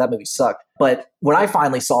like, oh, that movie sucked. But when I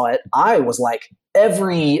finally saw it, I was like,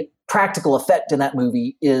 every practical effect in that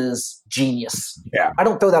movie is genius. Yeah. I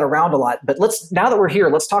don't throw that around a lot, but now that we're here,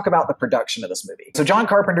 let's talk about the production of this movie. So John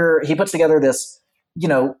Carpenter, he puts together this,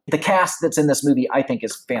 the cast that's in this movie, I think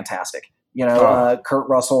is fantastic. Kurt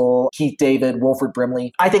Russell, Keith David, Wilford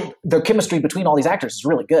Brimley. I think the chemistry between all these actors is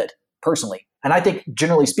really good, personally. And I think,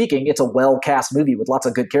 generally speaking, it's a well-cast movie with lots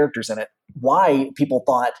of good characters in it. Why people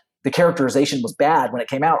thought the characterization was bad when it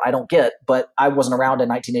came out, I don't get, but I wasn't around in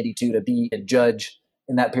 1982 to be a judge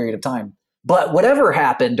in that period of time. But whatever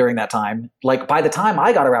happened during that time, like by the time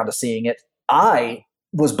I got around to seeing it, I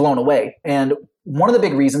was blown away. And one of the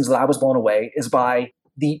big reasons that I was blown away is by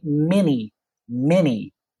the many,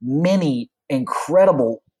 many, many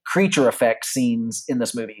incredible creature effect scenes in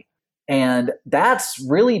this movie. And that's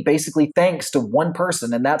really basically thanks to one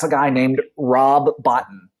person, and that's a guy named Rob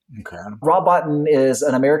Bottin. Okay. Rob Bottin is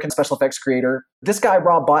an American special effects creator. This guy,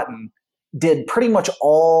 Rob Bottin, did pretty much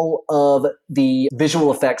all of the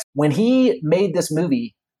visual effects. When he made this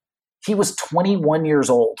movie, he was 21 years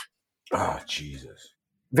old. Oh, Jesus.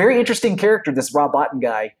 Very interesting character, this Rob Bottin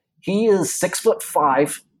guy. He is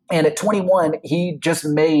 6'5", and at 21, he just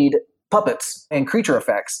made puppets and creature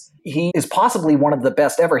effects. He is possibly one of the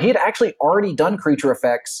best ever. He had actually already done creature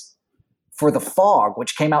effects for The Fog,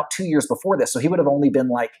 which came out 2 years before this. So he would have only been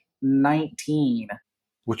like 19.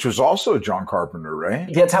 Which was also John Carpenter, right?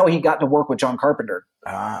 That's how he got to work with John Carpenter.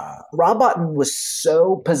 Rob Bottin was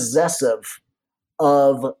so possessive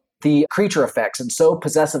of the creature effects and so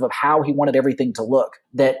possessive of how he wanted everything to look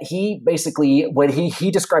that he basically, when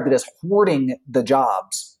he described it as hoarding the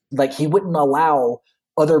jobs. Like he wouldn't allow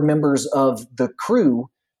other members of the crew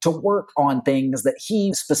to work on things that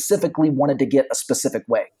he specifically wanted to get a specific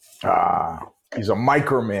way. He's a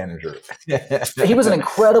micromanager. He was an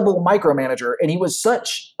incredible micromanager, and he was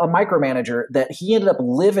such a micromanager that he ended up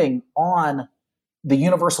living on the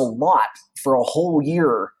Universal lot for a whole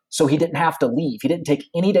year so he didn't have to leave. He didn't take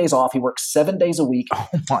any days off. He worked 7 days a week. Oh,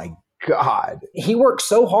 my God. He worked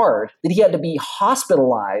so hard that he had to be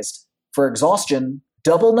hospitalized for exhaustion,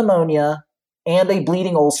 double pneumonia, and a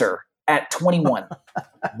bleeding ulcer at 21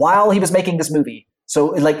 while he was making this movie. So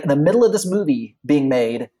like in the middle of this movie being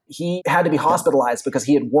made, he had to be hospitalized because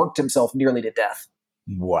he had worked himself nearly to death.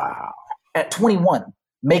 Wow. At 21,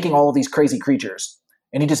 making all of these crazy creatures.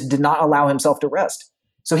 And he just did not allow himself to rest.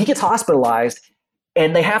 So he gets hospitalized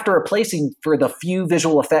and they have to replace him for the few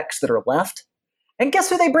visual effects that are left. And guess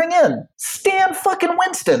who they bring in? Stan fucking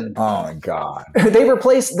Winston. Oh my God. They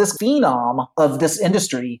replace this phenom of this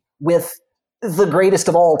industry with the greatest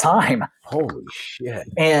of all time. Holy shit.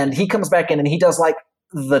 And he comes back in and he does like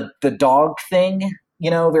the dog thing,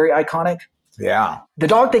 very iconic. Yeah. The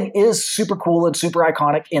dog thing is super cool and super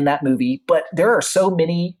iconic in that movie, but there are so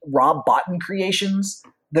many Rob Bottin creations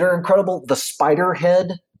that are incredible. The spider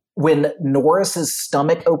head, when Norris's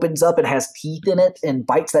stomach opens up and has teeth in it and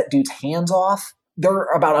bites that dude's hands off. There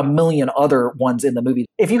are about a million other ones in the movie.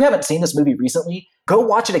 If you haven't seen this movie recently, go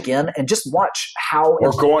watch it again and just watch how...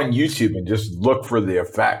 Or go on YouTube and just look for the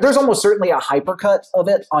effects. There's almost certainly a hypercut of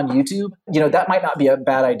it on YouTube. That might not be a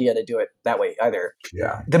bad idea to do it that way either.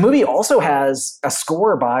 Yeah. The movie also has a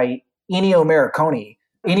score by Ennio Morricone.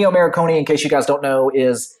 Ennio Morricone, in case you guys don't know,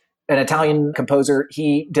 is an Italian composer.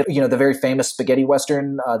 He did, the very famous spaghetti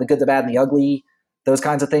western, The Good, the Bad, and the Ugly, those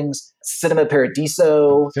kinds of things. Cinema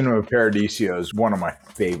Paradiso. Cinema Paradiso is one of my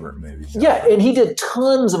favorite movies. Yeah, and he did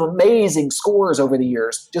tons of amazing scores over the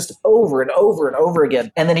years, just over and over and over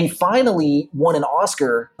again. And then he finally won an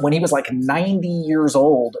Oscar when he was like 90 years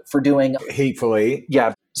old for doing... Hateful Eight.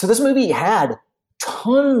 Yeah. So this movie had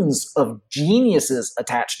tons of geniuses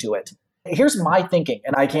attached to it. Here's my thinking,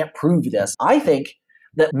 and I can't prove this. I think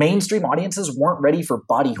that mainstream audiences weren't ready for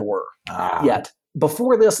body horror yet.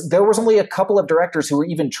 Before this, there was only a couple of directors who were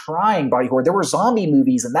even trying body horror. There were zombie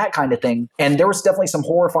movies and that kind of thing. And there was definitely some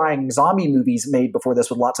horrifying zombie movies made before this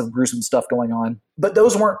with lots of gruesome stuff going on. But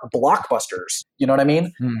those weren't blockbusters. You know what I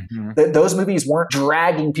mean? Mm-hmm. Those movies weren't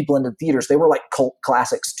dragging people into theaters. They were like cult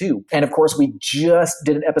classics too. And of course, we just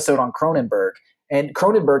did an episode on Cronenberg. And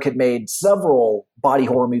Cronenberg had made several body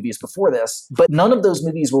horror movies before this. But none of those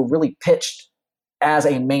movies were really pitched as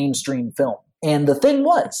a mainstream film. And the thing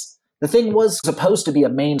was supposed to be a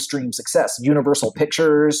mainstream success. Universal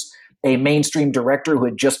Pictures, a mainstream director who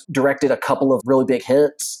had just directed a couple of really big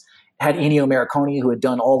hits, had Ennio Morricone who had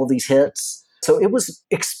done all of these hits. So it was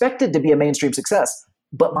expected to be a mainstream success.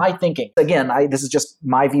 But my thinking, again, this is just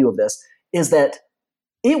my view of this, is that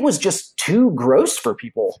it was just too gross for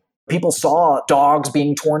people. People saw dogs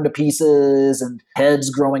being torn to pieces and heads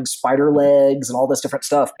growing spider legs and all this different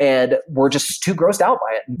stuff and were just too grossed out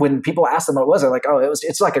by it. When people asked them what it was, they're like, oh,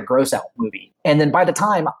 it's like a gross out movie. And then by the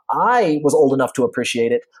time I was old enough to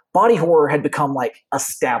appreciate it, body horror had become like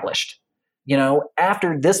established.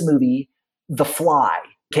 After this movie, The Fly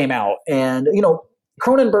came out and,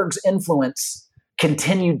 Cronenberg's influence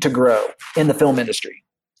continued to grow in the film industry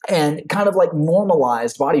and kind of like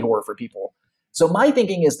normalized body horror for people. So my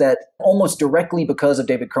thinking is that almost directly because of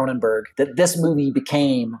David Cronenberg, that this movie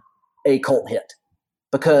became a cult hit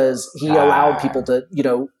because he allowed people to,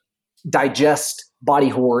 digest body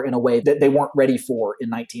horror in a way that they weren't ready for in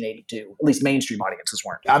 1982. At least mainstream audiences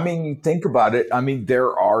weren't. I mean, think about it. I mean,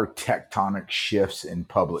 there are tectonic shifts in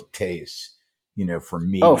public taste, for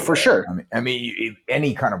me. Oh, for sure. I mean,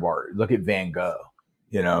 any kind of art. Look at Van Gogh.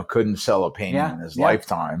 Couldn't sell a painting in his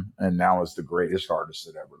lifetime, and now is the greatest artist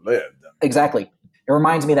that ever lived. Exactly. It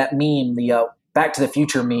reminds me of that meme, the Back to the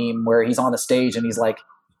Future meme, where he's on the stage and he's like,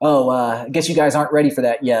 I guess you guys aren't ready for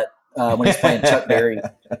that yet, when he's playing Chuck Berry.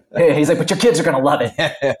 He's like, but your kids are going to love it.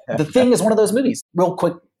 The Thing is one of those movies. Real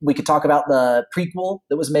quick, we could talk about the prequel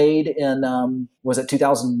that was made in, was it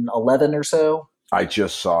 2011 or so? I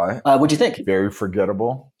just saw it. What'd you think? Very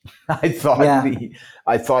forgettable. I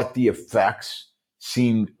thought the effects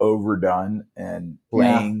seemed overdone and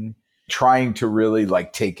trying to really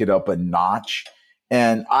like take it up a notch.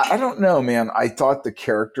 And I don't know, man. I thought the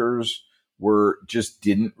characters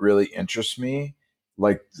didn't really interest me.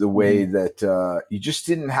 Like the way that you just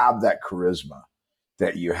didn't have that charisma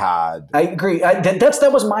that you had. I agree.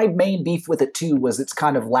 That was my main beef with it too, was its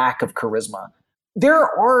kind of lack of charisma. There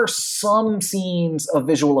are some scenes of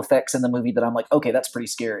visual effects in the movie that I'm like, okay, that's pretty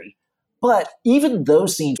scary. But even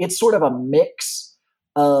those scenes, it's sort of a mix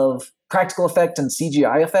of practical effect and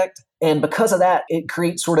CGI effect. And because of that, it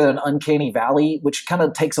creates sort of an uncanny valley, which kind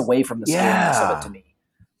of takes away from the scariness of it to me.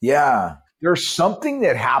 Yeah. There's something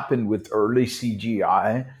that happened with early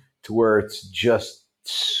CGI to where it's just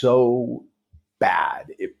so bad.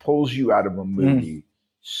 It pulls you out of a movie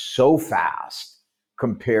so fast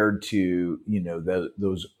compared to,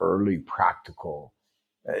 those early practical.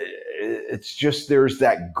 It's just, there's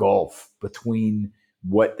that gulf between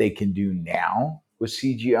what they can do now with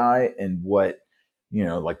CGI and what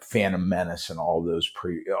like Phantom Menace and all those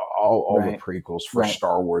all Right. the prequels for Right.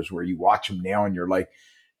 Star Wars, where you watch them now and you're like,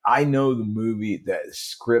 I know the movie that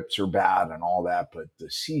scripts are bad and all that, but the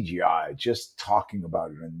CGI, just talking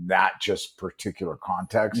about it in that just particular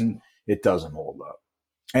context, it doesn't hold up.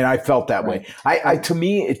 And I felt that way. To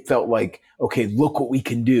me, it felt like, okay, look what we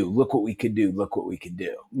can do. Look what we can do. Look what we can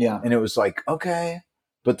do. Yeah. And it was like, okay,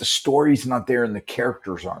 but the story's not there and the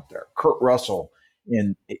characters aren't there. Kurt Russell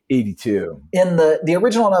in 82. In the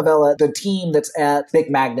original novella, the team that's at Big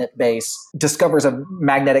Magnet Base discovers a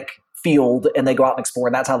magnetic field and they go out and explore,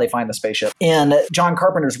 and that's how they find the spaceship. In John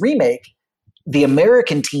Carpenter's remake, the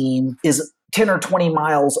American team is 10 or 20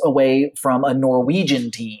 miles away from a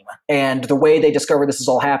Norwegian team. And the way they discover this is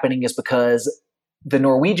all happening is because the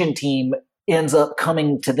Norwegian team ends up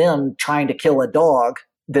coming to them trying to kill a dog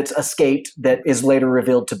that's escaped that is later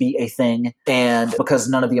revealed to be a thing. And because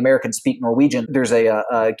none of the Americans speak Norwegian, there's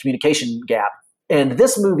a communication gap. And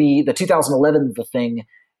this movie, the 2011 The Thing,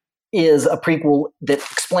 is a prequel that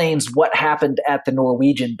explains what happened at the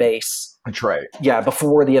Norwegian base. That's right. Yeah,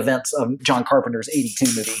 before the events of John Carpenter's 82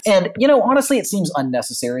 movie. And, honestly, it seems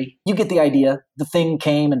unnecessary. You get the idea. The Thing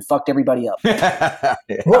came and fucked everybody up.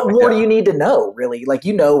 What more do you need to know, really? Like,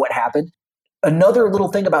 you know what happened. Another little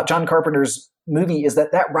thing about John Carpenter's movie is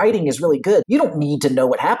that writing is really good. You don't need to know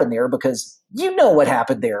what happened there because you know what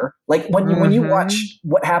happened there. Like, when you watch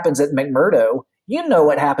what happens at McMurdo, you know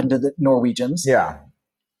what happened to the Norwegians. Yeah.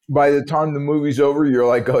 By the time the movie's over, you're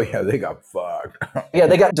like, oh, yeah, they got fucked. Yeah,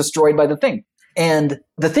 they got destroyed by the Thing. And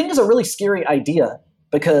the Thing is a really scary idea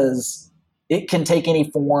because it can take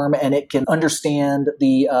any form and it can understand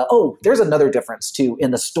there's another difference, too,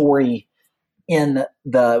 in the story in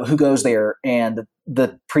the Who Goes There and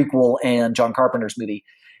the prequel and John Carpenter's movie,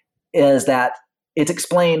 is that it's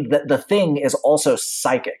explained that the Thing is also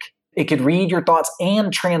psychic. It could read your thoughts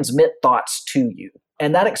and transmit thoughts to you.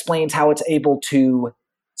 And that explains how it's able to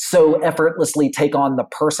so effortlessly take on the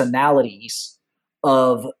personalities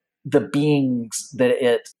of the beings that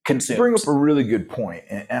it consumes. You bring up a really good point.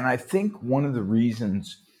 And I think one of the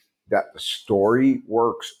reasons that the story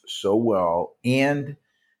works so well and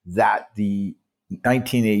that the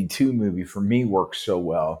 1982 movie for me works so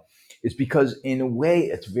well is because in a way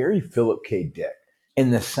it's very Philip K. Dick in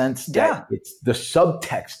the sense that it's the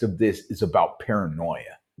subtext of this is about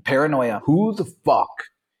paranoia. Paranoia. Who the fuck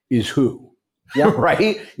is who? Yeah.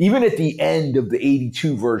 Right? Even at the end of the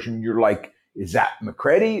 82 version, you're like, is that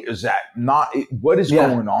McCready? Is that not? What is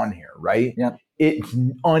going on here? Right? Yeah. It's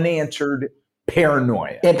unanswered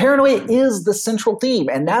paranoia. And paranoia is the central theme.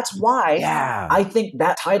 And that's why I think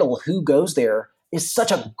that title, Who Goes There, is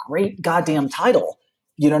such a great goddamn title.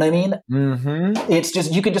 You know what I mean? Mm-hmm. It's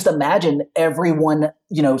just, you could just imagine everyone,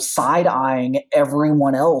 side-eyeing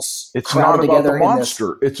everyone else. It's not about the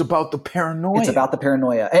monster. It's about the paranoia. It's about the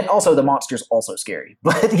paranoia. And also the monster's also scary.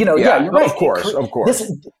 But, you're right. Of course.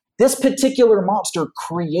 This particular monster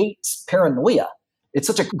creates paranoia. It's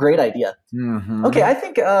such a great idea. Mm-hmm. Okay, I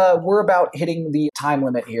think we're about hitting the time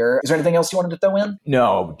limit here. Is there anything else you wanted to throw in?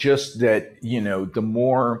 No, just that, the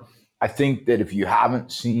more, I think that if you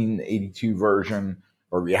haven't seen the 82 version,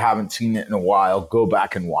 or if you haven't seen it in a while, go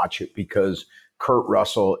back and watch it because Kurt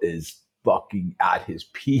Russell is fucking at his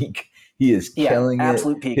peak. He is killing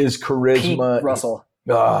absolute it. Peak. His charisma. Peak Russell.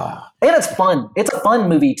 And it's fun. It's a fun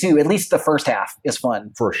movie, too. At least the first half is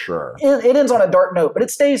fun. For sure. It ends on a dark note, but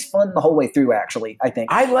it stays fun the whole way through, actually, I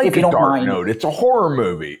think. I like a dark note. It's a horror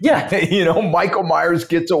movie. Yeah. Michael Myers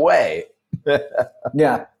gets away.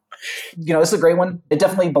 Yeah. This is a great one. It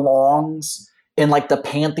definitely belongs in the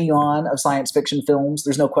pantheon of science fiction films.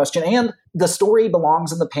 There's no question. And the story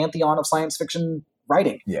belongs in the pantheon of science fiction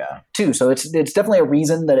writing. Yeah. Too. So it's definitely a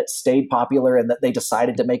reason that it stayed popular and that they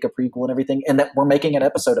decided to make a prequel and everything, and that we're making an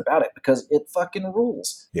episode about it because it fucking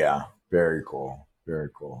rules. Yeah. Very cool. Very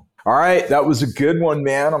cool. All right. That was a good one,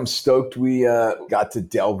 man. I'm stoked we got to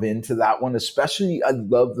delve into that one. Especially, I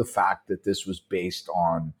love the fact that this was based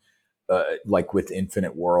on with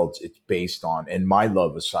Infinite Worlds, it's based on, and my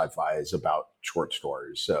love of sci-fi is about short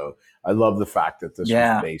stories. So I love the fact that this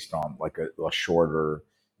was based on a shorter,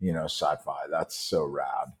 sci-fi. That's so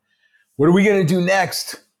rad. What are we going to do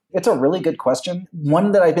next? It's a really good question.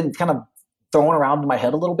 One that I've been kind of throwing around in my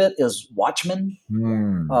head a little bit is Watchmen.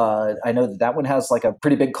 I know that one has a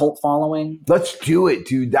pretty big cult following. Let's do it,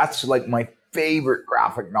 dude. That's my favorite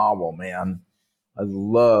graphic novel, man. I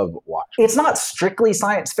love Watchmen. It's not strictly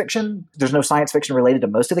science fiction. There's no science fiction related to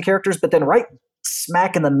most of the characters, but then right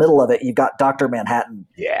smack in the middle of it, you've got Dr. Manhattan,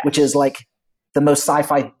 which is the most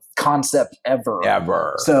sci-fi concept ever.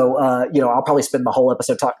 So, I'll probably spend the whole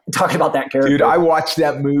episode talking about that character. Dude, I watched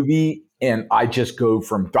that movie and I just go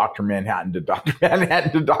from Dr. Manhattan to Dr.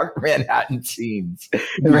 Manhattan to Dr. Manhattan scenes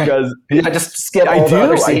because I just skip all the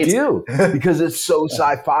other scenes. I do because it's so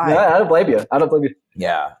sci-fi. Yeah, I don't blame you.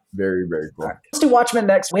 Yeah, very, very cool. Right. Let's do Watchmen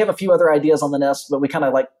next. We have a few other ideas on the nest, but we kind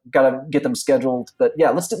of like got to get them scheduled. But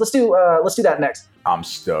yeah, let's do that next. I'm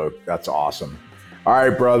stoked. That's awesome. All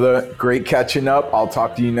right, brother. Great catching up. I'll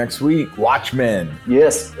talk to you next week. Watchmen.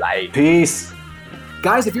 Yes. Light. Peace.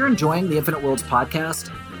 Guys, if you're enjoying the Infinite Worlds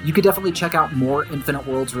podcast, you could definitely check out more Infinite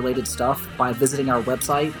Worlds related stuff by visiting our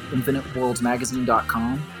website,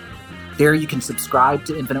 infiniteworldsmagazine.com. There you can subscribe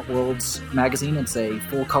to Infinite Worlds magazine. It's a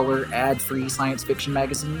full-color, ad-free science fiction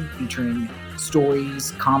magazine featuring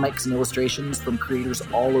stories, comics, and illustrations from creators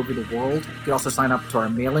all over the world. You can also sign up to our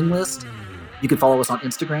mailing list. You can follow us on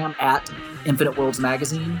Instagram at Infinite Worlds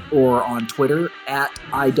Magazine or on Twitter at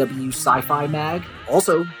IW Sci-Fi Mag.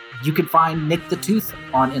 Also, you can find Nick the Tooth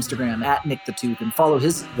on Instagram at Nick the Tooth and follow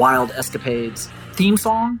his wild escapades. Theme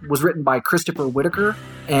song was written by Christopher Whitaker,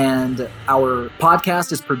 and our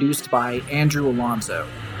podcast is produced by Andrew Alonso.